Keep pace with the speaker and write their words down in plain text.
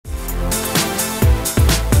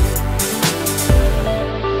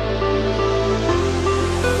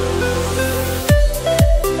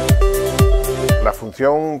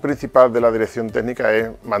función principal de la dirección técnica es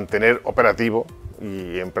mantener operativo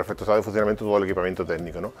y en perfecto estado de funcionamiento todo el equipamiento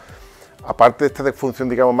técnico, ¿no? Aparte de esta función,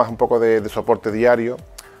 digamos, más un poco de soporte diario,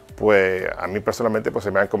 pues a mí personalmente pues, se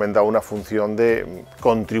me ha encomendado una función de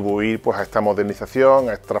contribuir pues, a esta modernización,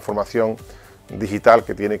 a esta transformación digital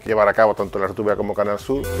que tiene que llevar a cabo tanto la RTVA como Canal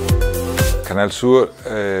Sur. Canal Sur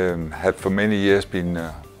had for many years been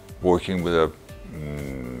working with a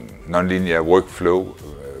non-linear workflow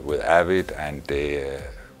with Avid and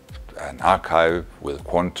an archive with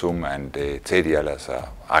Quantum and Tedial as an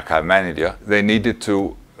archive manager. They needed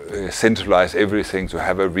to centralize everything to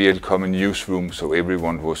have a real common newsroom so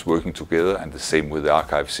everyone was working together, and the same with the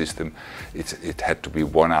archive system. It had to be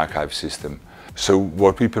one archive system. So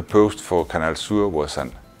what we proposed for Canal Sur was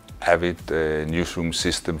an Avid newsroom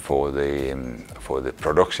system for the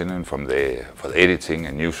production and for the editing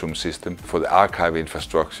and newsroom system. For the archive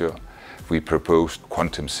infrastructure, we proposed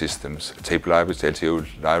quantum systems, tape libraries, LTO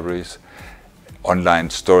libraries, online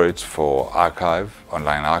storage for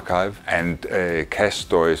online archive, and cache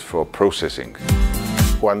storage for processing.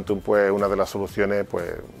 Quantum pues es una de las soluciones pues,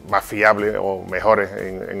 más fiables o mejores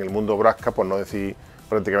en el mundo Brasca, por no decir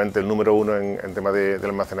prácticamente el número uno en temas de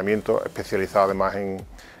almacenamiento, especializado además en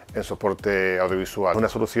soporte audiovisual. Una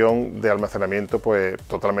solución de almacenamiento pues,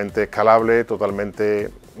 totalmente escalable,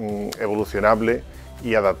 totalmente evolucionable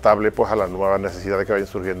y adaptable pues, a las nuevas necesidades que vayan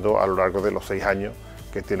surgiendo a lo largo de los 6 años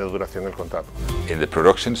que tiene duración el contrato. In the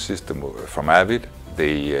production system from Avid,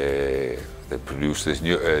 they produce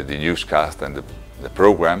the newscast and the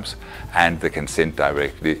programs, and they can send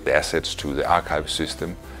directly the assets to the archive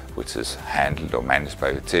system, which is handled or managed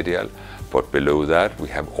by Tedial. But below that, we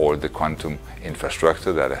have all the quantum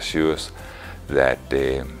infrastructure that assures that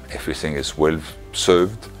everything is well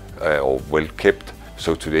served or well kept.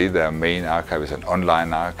 So today, their main archive is an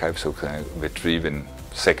online archive, so can retrieve in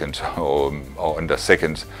seconds or under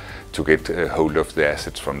seconds to get hold of the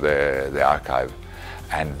assets from the archive,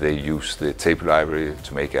 and they use the tape library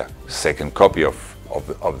to make a second copy of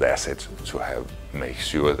the assets to make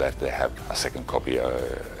sure that they have a second copy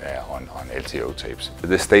on LTO tapes.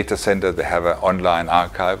 This data center, they have an online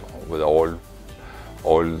archive with all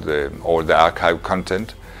the archive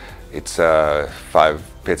content. It's 5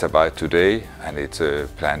 petabyte today, and it's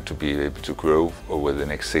planned to be able to grow over the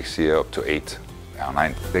next 6 years up to 8 or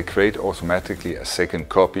 9. They create automatically a second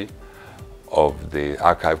copy of the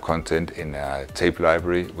archive content in a tape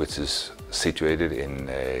library, which is situated in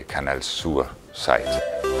Canal Sur site.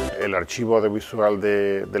 El archivo audiovisual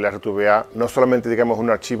de la RTVA no solamente digamos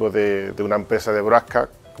un archivo de una empresa de Brasca,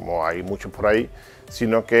 como hay muchos por ahí,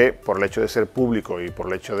 sino que por el hecho de ser público y por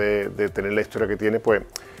el hecho de tener la historia que tiene, pues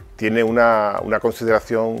tiene una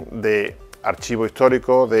consideración de archivo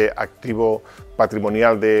histórico, de activo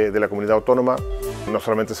patrimonial de la comunidad autónoma. No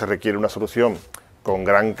solamente se requiere una solución con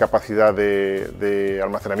gran capacidad de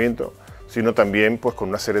almacenamiento, sino también pues, con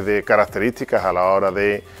una serie de características a la hora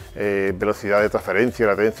de velocidad de transferencia,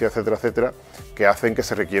 latencia, etcétera, etcétera, que hacen que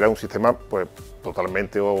se requiera un sistema pues,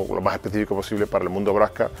 totalmente o lo más específico posible para el mundo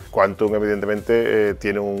Brasca. Quantum evidentemente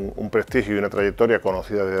tiene un prestigio y una trayectoria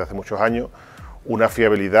conocida desde hace muchos años, una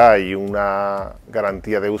fiabilidad y una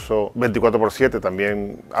garantía de uso 24/7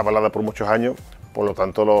 también avalada por muchos años. Por lo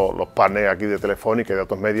tanto, los partners aquí de Telefónica y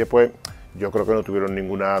Datos Media, pues yo creo que no tuvieron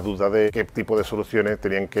ninguna duda de qué tipo de soluciones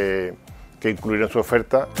tenían que incluir en su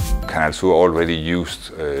oferta. Canal Sur already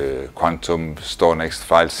used Quantum StoreNext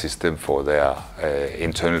file system for their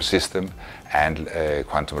internal system and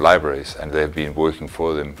Quantum libraries, and they've been working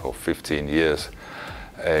for them for 15 years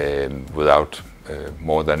without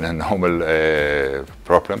more than normal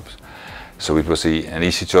problems. So it was an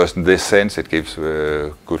easy choice in this sense. It gives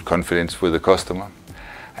good confidence with the customer.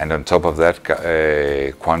 And on top of that,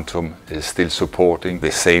 Quantum is still supporting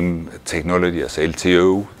the same technology as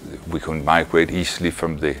LTO. We can migrate easily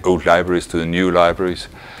from the old libraries to the new libraries.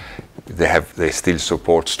 They still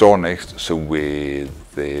support StoreNext, so with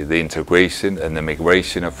the integration and the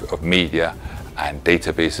migration of media and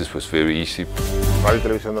databases was very easy.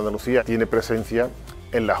 Radiotelevisión de Andalucía tiene presencia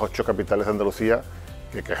en las 8 capitales de Andalucía,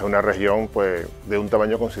 que es una región pues, de un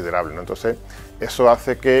tamaño considerable, ¿no? Entonces, eso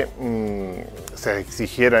hace que se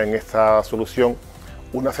exigiera en esta solución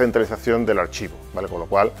una centralización del archivo, ¿vale? Con lo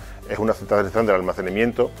cual es una centralización del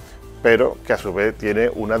almacenamiento, pero que a su vez tiene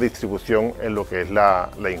una distribución en lo que es la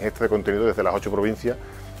ingesta de contenido desde las 8 provincias,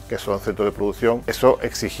 que son centros de producción. Eso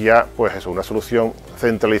exigía pues eso, una solución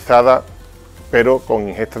centralizada, pero con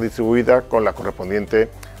ingesta distribuida, con los correspondientes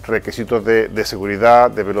requisitos de seguridad,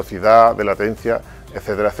 de velocidad, de latencia,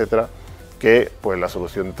 etcétera, etcétera, que pues la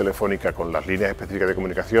solución telefónica con las líneas específicas de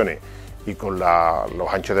comunicaciones y con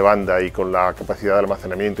los anchos de banda y con la capacidad de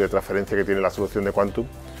almacenamiento y de transferencia que tiene la solución de Quantum,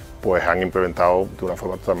 pues han implementado de una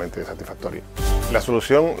forma totalmente satisfactoria. La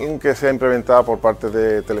solución que se ha implementado por parte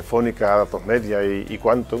de Telefónica, Datos Media y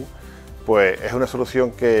Quantum, pues es una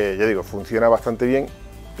solución que, ya digo, funciona bastante bien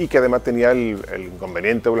y que además tenía el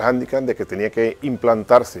inconveniente o el hándicap de que tenía que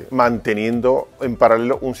implantarse manteniendo en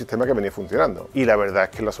paralelo un sistema que venía funcionando. Y la verdad es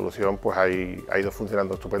que la solución pues ha ido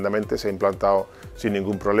funcionando estupendamente, se ha implantado sin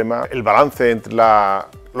ningún problema. El balance entre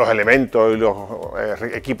los elementos y los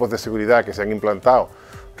equipos de seguridad que se han implantado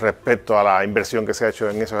respecto a la inversión que se ha hecho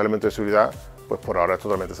en esos elementos de seguridad, pues por ahora es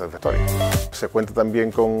totalmente satisfactorio. Se cuenta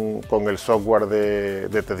también con el software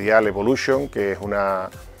de TDL Evolution, que es una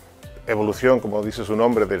evolución, como dice su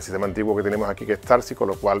nombre, del sistema antiguo que tenemos aquí, que es Tarsi, con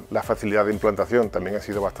lo cual la facilidad de implantación también ha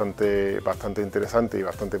sido bastante interesante y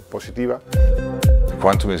bastante positiva.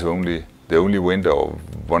 Quantum is the only vendor, or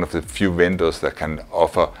one of the few vendors that can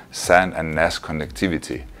offer SAN and NAS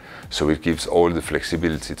connectivity, so it gives all the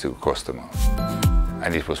flexibility to the customer.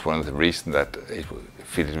 And it was one of the reasons that it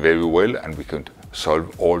fitted very well, and we could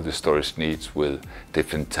solve all the storage needs with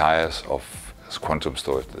different tiers of Quantum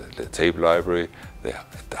storage, the tape library, the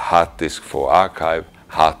hard disk for archive,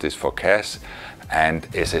 hard disk for cache, and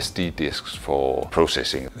SSD disks for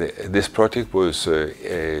processing. This project was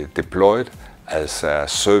deployed as a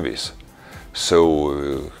service,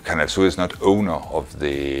 so Canal Sur is not owner of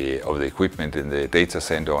the equipment in the data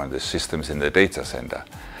center and the systems in the data center.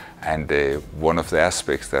 And one of the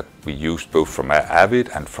aspects that we used both from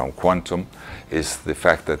Avid and from Quantum is the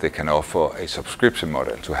fact that they can offer a subscription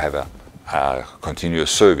model to have a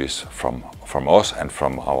continuous service from us and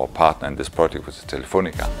from our partner in this project, which is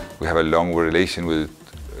Telefónica. We have a long relation with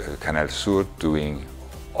Canal Sur, doing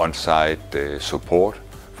on-site support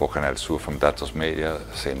for Canal Sur from Datos Media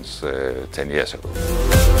since 10 years ago.